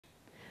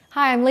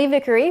Hi, I'm Leigh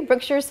Vickery,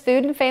 Brookshire's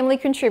food and family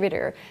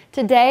contributor.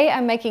 Today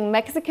I'm making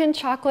Mexican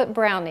chocolate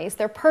brownies.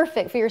 They're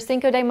perfect for your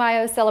Cinco de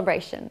Mayo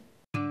celebration.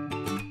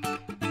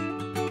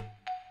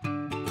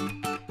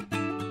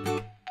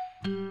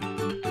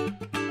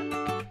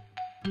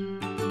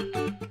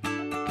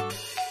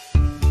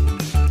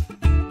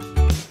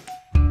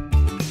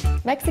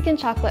 Mexican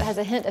chocolate has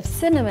a hint of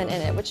cinnamon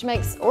in it, which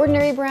makes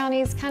ordinary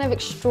brownies kind of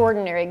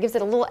extraordinary. It gives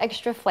it a little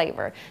extra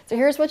flavor. So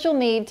here's what you'll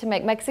need to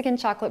make Mexican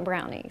chocolate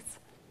brownies.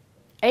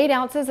 8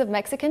 ounces of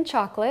Mexican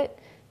chocolate,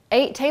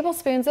 8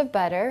 tablespoons of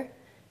butter,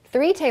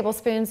 3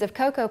 tablespoons of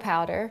cocoa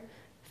powder,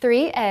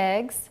 3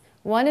 eggs,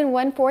 1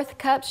 1/4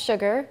 cups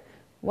sugar,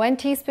 1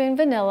 teaspoon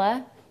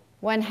vanilla,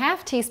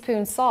 1/2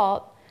 teaspoon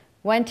salt,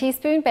 1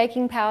 teaspoon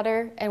baking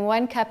powder, and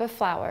 1 cup of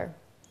flour.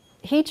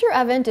 Heat your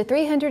oven to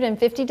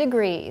 350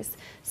 degrees.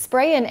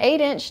 Spray an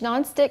 8-inch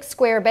nonstick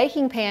square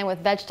baking pan with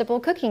vegetable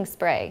cooking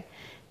spray.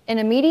 In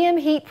a medium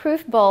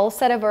heat-proof bowl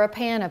set over a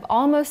pan of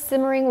almost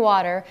simmering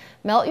water,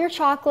 melt your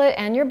chocolate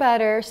and your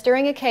butter,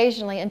 stirring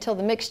occasionally until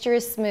the mixture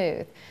is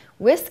smooth.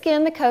 Whisk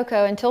in the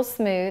cocoa until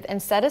smooth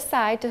and set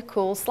aside to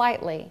cool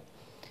slightly.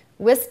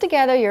 Whisk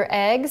together your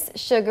eggs,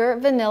 sugar,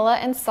 vanilla,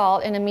 and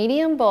salt in a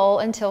medium bowl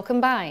until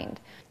combined.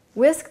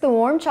 Whisk the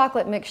warm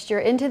chocolate mixture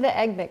into the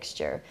egg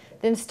mixture.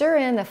 Then stir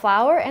in the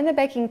flour and the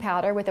baking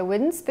powder with a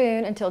wooden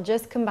spoon until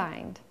just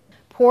combined.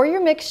 Pour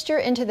your mixture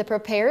into the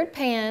prepared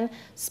pan,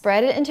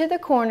 spread it into the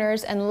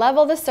corners, and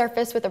level the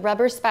surface with a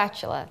rubber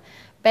spatula.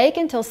 Bake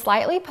until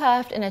slightly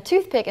puffed and a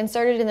toothpick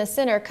inserted in the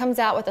center comes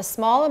out with a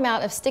small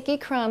amount of sticky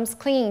crumbs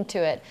clinging to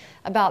it,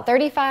 about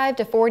 35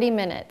 to 40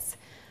 minutes.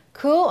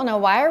 Cool on a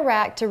wire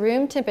rack to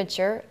room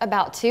temperature,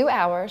 about 2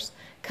 hours.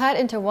 Cut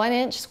into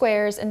 1-inch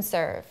squares and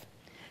serve.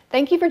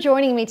 Thank you for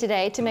joining me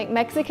today to make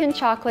Mexican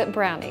chocolate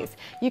brownies.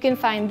 You can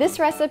find this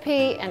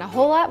recipe and a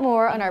whole lot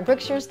more on our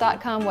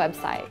Brookshires.com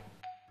website.